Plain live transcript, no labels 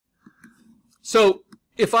So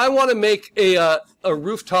if I want to make a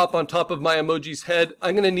rooftop on top of my emoji's head,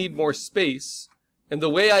 I'm going to need more space. And the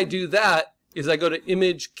way I do that is I go to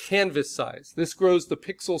Image Canvas Size. This grows the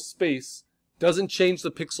pixel space, doesn't change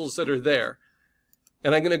the pixels that are there.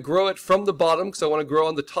 And I'm going to grow it from the bottom because I want to grow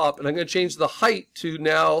on the top. And I'm going to change the height to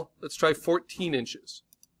now, let's try 14 inches.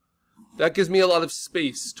 That gives me a lot of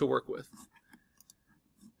space to work with.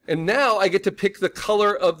 And now I get to pick the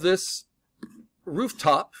color of this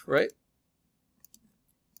rooftop, right?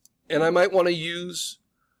 And I might want to use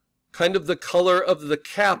kind of the color of the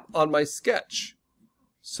cap on my sketch.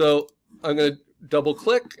 So I'm going to double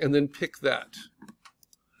click and then pick that.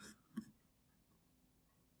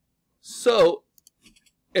 So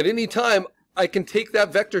at any time, I can take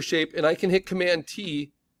that vector shape and I can hit Command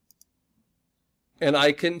T and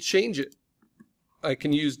I can change it. I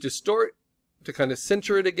can use Distort to kind of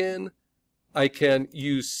center it again. I can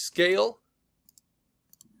use Scale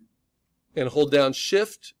and hold down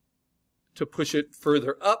Shift to push it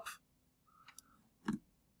further up.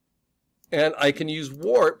 And I can use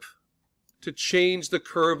Warp to change the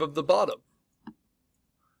curve of the bottom.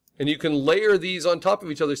 And you can layer these on top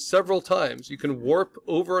of each other several times. You can warp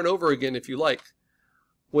over and over again if you like.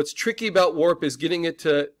 What's tricky about warp is getting it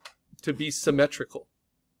to be symmetrical.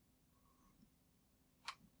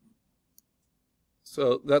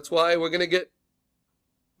 So that's why we're going to get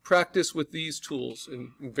practice with these tools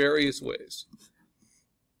in various ways.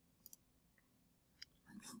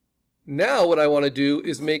 Now what I want to do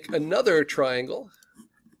is make another triangle.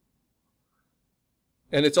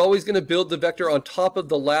 And it's always going to build the vector on top of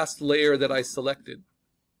the last layer that I selected.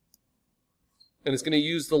 And it's going to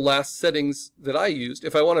use the last settings that I used.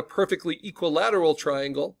 If I want a perfectly equilateral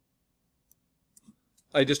triangle,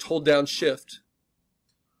 I just hold down Shift.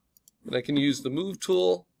 And I can use the Move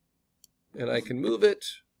tool, and I can move it,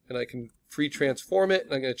 and I can free transform it,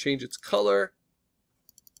 and I'm going to change its color.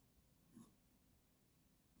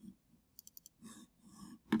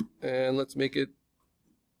 And let's make it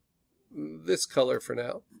this color for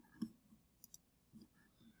now.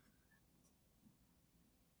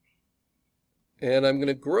 And I'm going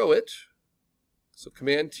to grow it. So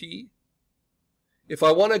Command T. If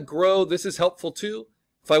I want to grow, this is helpful too.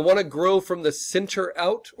 If I want to grow from the center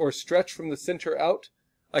out or stretch from the center out,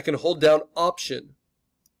 I can hold down Option.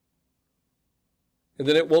 And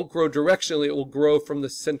then it won't grow directionally, it will grow from the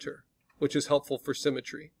center, which is helpful for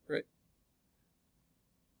symmetry, right?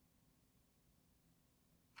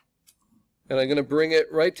 And I'm going to bring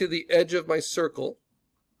it right to the edge of my circle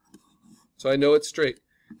so I know it's straight.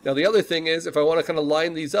 Now the other thing is, if I want to kind of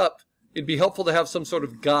line these up, it'd be helpful to have some sort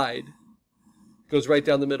of guide. It goes right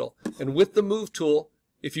down the middle. And with the Move tool,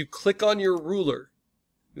 if you click on your ruler,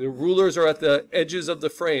 the rulers are at the edges of the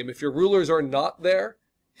frame. If your rulers are not there,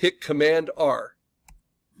 hit Command R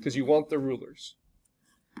because you want the rulers.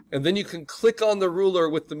 And then you can click on the ruler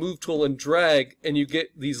with the Move tool and drag, and you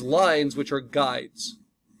get these lines which are guides.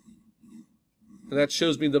 And that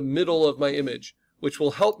shows me the middle of my image, which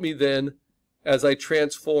will help me then as I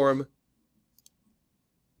transform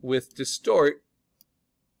with Distort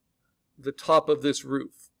the top of this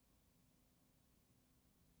roof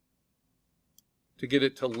to get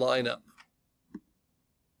it to line up.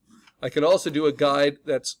 I can also do a guide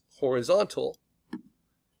that's horizontal,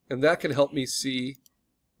 and that can help me see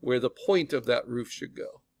where the point of that roof should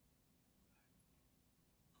go.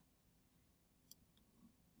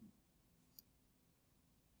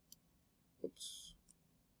 Oops.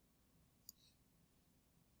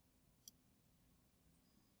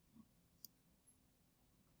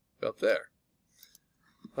 About there.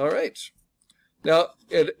 All right. Now,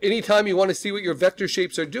 at any time you want to see what your vector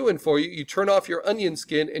shapes are doing for you, you turn off your onion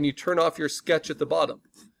skin and you turn off your sketch at the bottom.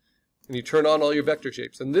 And you turn on all your vector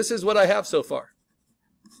shapes. And this is what I have so far.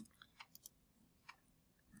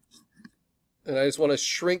 And I just want to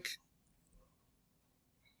shrink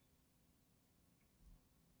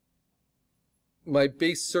my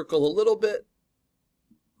base circle a little bit.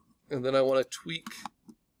 And then I want to tweak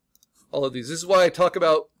all of these. This is why I talk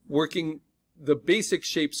about working the basic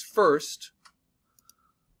shapes first.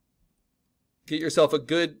 Get yourself a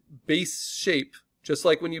good base shape, just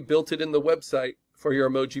like when you built it in the website for your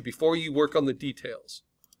emoji, before you work on the details.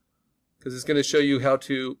 Because it's going to show you how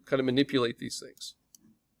to kind of manipulate these things.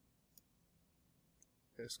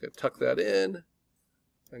 I'm just going to tuck that in.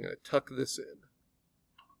 I'm going to tuck this in.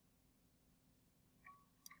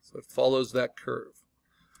 So it follows that curve.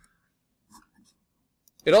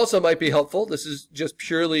 It also might be helpful, this is just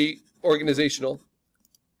purely organizational,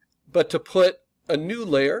 but to put a new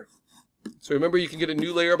layer. So remember, you can get a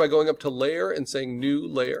new layer by going up to Layer and saying New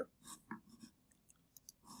Layer.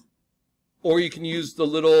 Or you can use the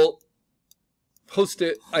little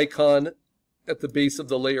Post-it icon at the base of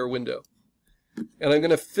the layer window. And I'm going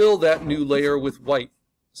to fill that new layer with white.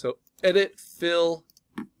 So edit, fill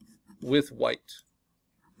with white.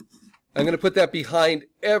 I'm going to put that behind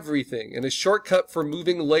everything. And a shortcut for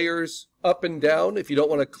moving layers up and down, if you don't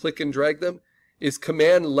want to click and drag them, is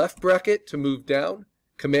Command left bracket to move down,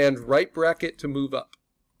 Command right bracket to move up.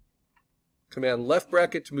 Command left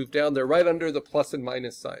bracket to move down. They're right under the plus and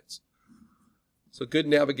minus signs. So good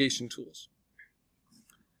navigation tools.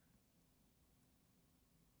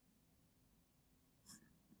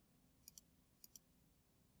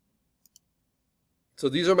 So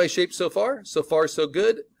these are my shapes so far. So far, so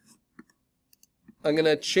good. I'm going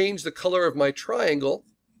to change the color of my triangle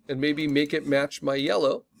and maybe make it match my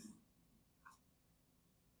yellow.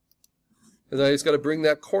 And then I just got to bring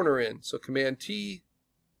that corner in. So Command T.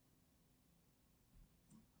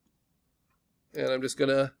 And I'm just going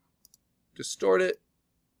to distort it,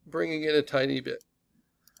 bringing it a tiny bit.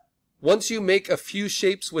 Once you make a few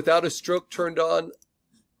shapes without a stroke turned on,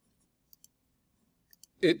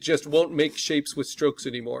 it just won't make shapes with strokes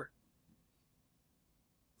anymore.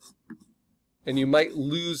 And you might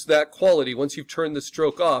lose that quality. Once you've turned the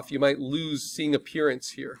stroke off, you might lose seeing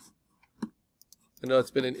appearance here. I know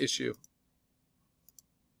it's been an issue.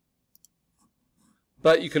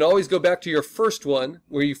 But you can always go back to your first one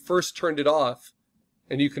where you first turned it off,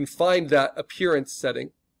 and you can find that appearance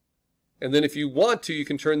setting. And then if you want to, you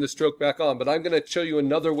can turn the stroke back on. But I'm going to show you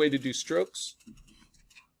another way to do strokes.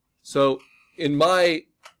 So in my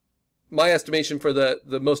estimation for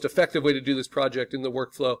the most effective way to do this project in the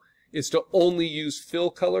workflow is to only use fill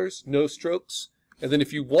colors, no strokes. And then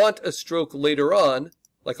if you want a stroke later on,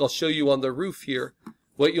 like I'll show you on the roof here,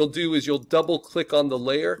 what you'll do is you'll double click on the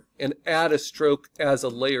layer and add a stroke as a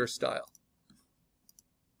layer style.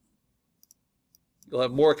 You'll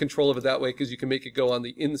have more control of it that way because you can make it go on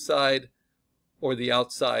the inside or the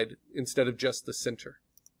outside instead of just the center.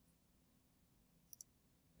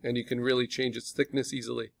 And you can really change its thickness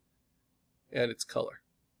easily and its color.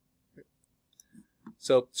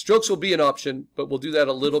 So strokes will be an option, but we'll do that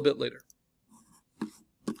a little bit later.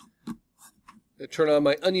 I turn on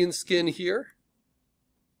my onion skin here.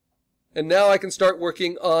 And now I can start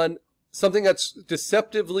working on something that's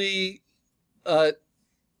deceptively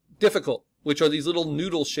difficult, which are these little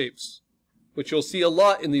noodle shapes, which you'll see a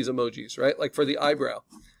lot in these emojis, right? Like for the eyebrow.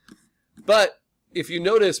 But if you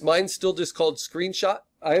notice, mine's still just called screenshot.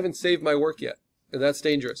 I haven't saved my work yet, and that's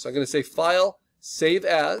dangerous. So I'm going to say File, Save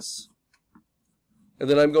As, and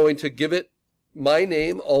then I'm going to give it my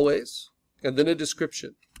name always, and then a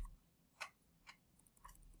description.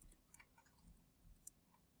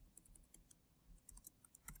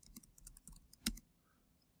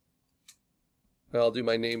 I'll do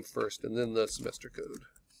my name first and then the semester code.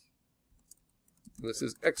 This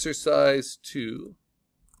is exercise 2.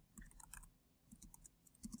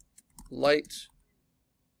 Light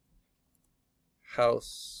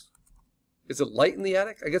house. Is it light in the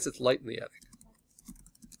attic? I guess it's light in the attic.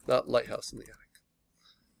 Not lighthouse in the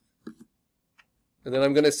attic. And then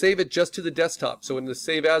I'm going to save it just to the desktop. So in the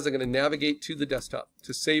save as, I'm going to navigate to the desktop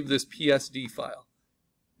to save this PSD file.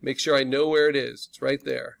 Make sure I know where it is. It's right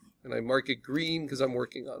there. And I mark it green because I'm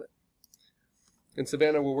working on it. In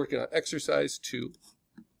Savannah, we're working on exercise 2.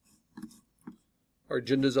 Our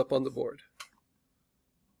agenda's up on the board.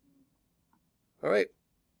 All right.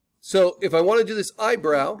 So if I want to do this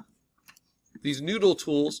eyebrow, these noodle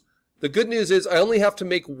tools, the good news is I only have to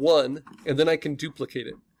make one, and then I can duplicate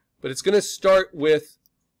it. But it's going to start with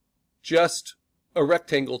just a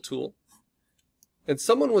rectangle tool. And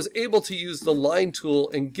someone was able to use the line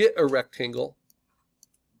tool and get a rectangle,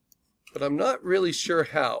 but I'm not really sure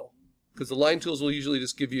how, because the line tools will usually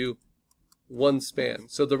just give you one span.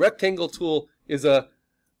 So the rectangle tool is a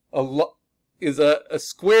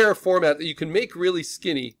square format that you can make really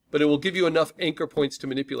skinny, but it will give you enough anchor points to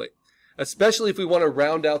manipulate, especially if we want to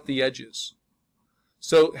round out the edges.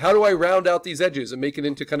 So how do I round out these edges and make it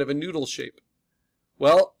into kind of a noodle shape?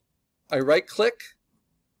 Well, I right-click,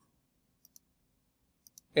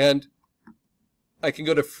 and I can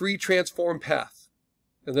go to Free Transform Path.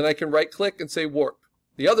 And then I can right-click and say Warp.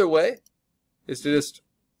 The other way is to just,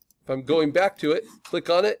 if I'm going back to it,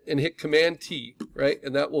 click on it and hit Command-T, right?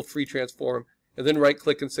 And that will free transform. And then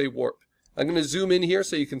right-click and say Warp. I'm going to zoom in here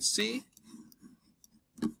so you can see.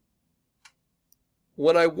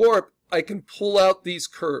 When I warp, I can pull out these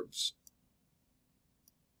curves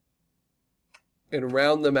and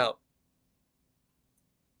round them out.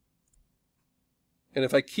 And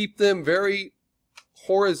if I keep them very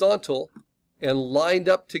horizontal and lined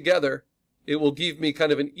up together, it will give me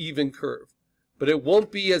kind of an even curve. But it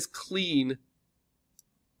won't be as clean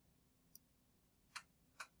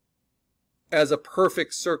as a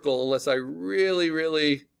perfect circle unless I really,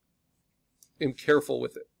 really am careful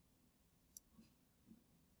with it.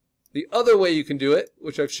 The other way you can do it,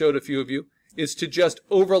 which I've showed a few of you, is to just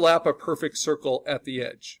overlap a perfect circle at the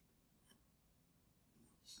edge.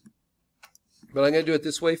 But I'm going to do it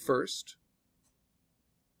this way first,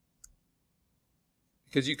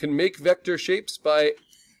 because you can make vector shapes by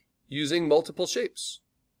using multiple shapes.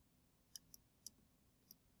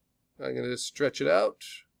 I'm going to just stretch it out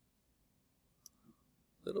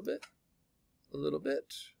a little bit, a little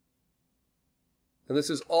bit. And this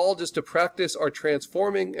is all just to practice our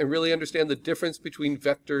transforming and really understand the difference between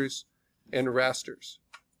vectors and rasters.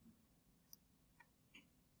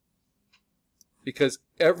 Because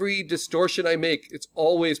every distortion I make, it's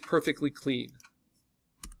always perfectly clean.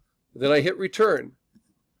 Then I hit return.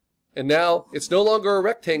 And now it's no longer a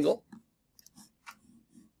rectangle,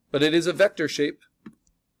 but it is a vector shape.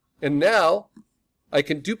 And now I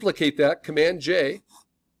can duplicate that, Command J,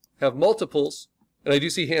 have multiples, and I do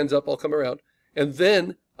see hands up, I'll come around. And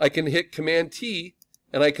then I can hit Command T,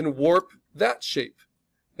 and I can warp that shape.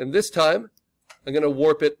 And this time, I'm going to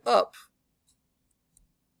warp it up.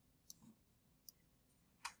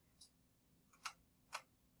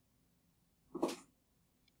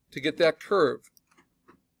 To get that curve.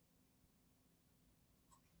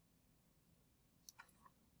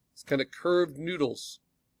 It's kind of curved noodles.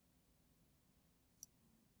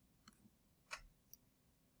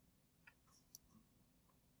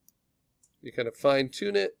 You kind of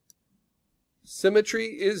fine-tune it. Symmetry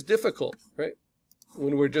is difficult, right?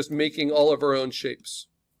 When we're just making all of our own shapes.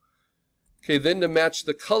 Okay, then to match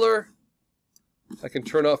the color, I can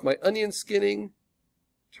turn off my onion skinning,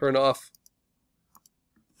 turn off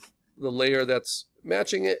the layer that's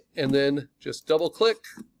matching it, and then just double-click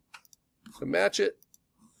to match it.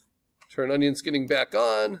 Turn onion skinning back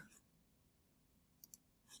on.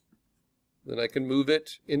 Then I can move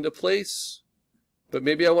it into place. But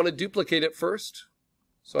maybe I want to duplicate it first,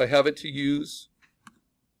 so I have it to use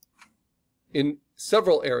in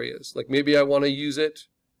several areas. Like maybe I want to use it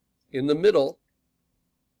in the middle,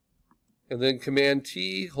 and then Command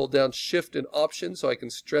T, hold down Shift and Option so I can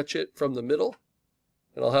stretch it from the middle.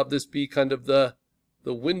 And I'll have this be kind of the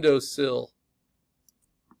windowsill.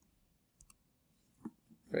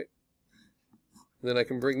 Right. And then I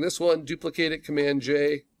can bring this one, duplicate it, Command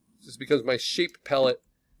J. This becomes my shape palette,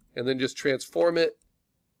 and then just transform it.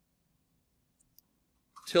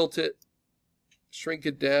 Tilt it, shrink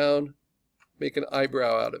it down, make an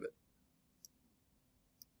eyebrow out of it.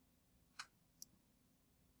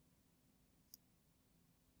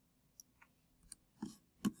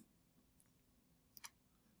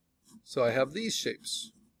 So I have these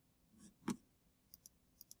shapes.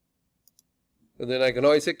 And then I can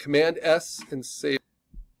always hit Command S and save.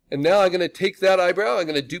 And now I'm going to take that eyebrow, I'm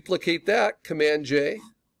going to duplicate that, Command J.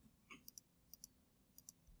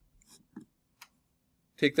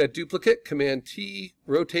 Take that duplicate, Command T,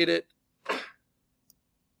 rotate it.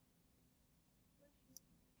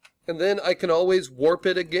 And then I can always warp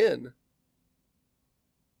it again.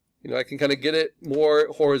 You know, I can kind of get it more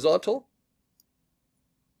horizontal.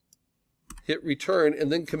 Hit return,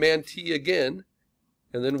 and then Command T again,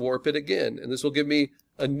 and then warp it again. And this will give me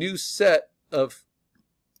a new set of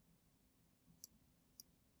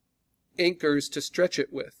anchors to stretch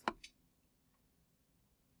it with.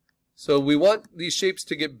 So we want these shapes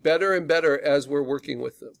to get better and better as we're working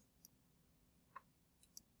with them,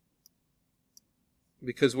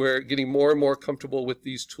 because we're getting more and more comfortable with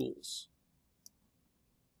these tools.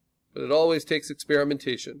 But it always takes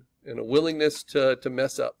experimentation and a willingness to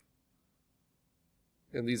mess up.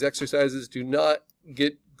 And these exercises do not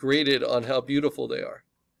get graded on how beautiful they are,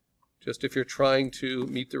 just if you're trying to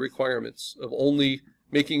meet the requirements of only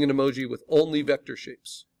making an emoji with only vector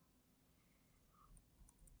shapes.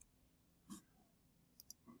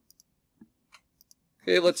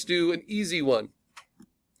 Okay, let's do an easy one.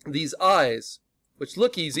 These eyes, which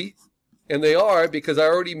look easy, and they are because I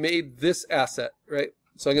already made this asset, right?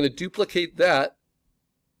 So I'm going to duplicate that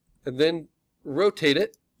and then rotate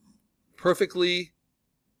it perfectly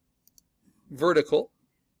vertical.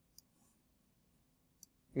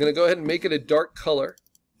 I'm going to go ahead and make it a dark color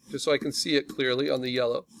just so I can see it clearly on the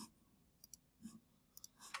yellow.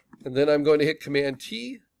 And then I'm going to hit Command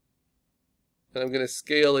T, and I'm going to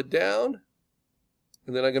scale it down.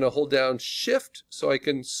 And then I'm going to hold down Shift so I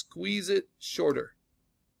can squeeze it shorter.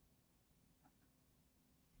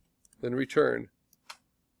 Then return.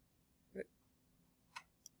 Okay.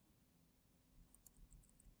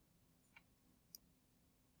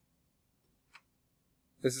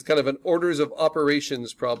 This is kind of an orders of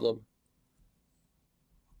operations problem.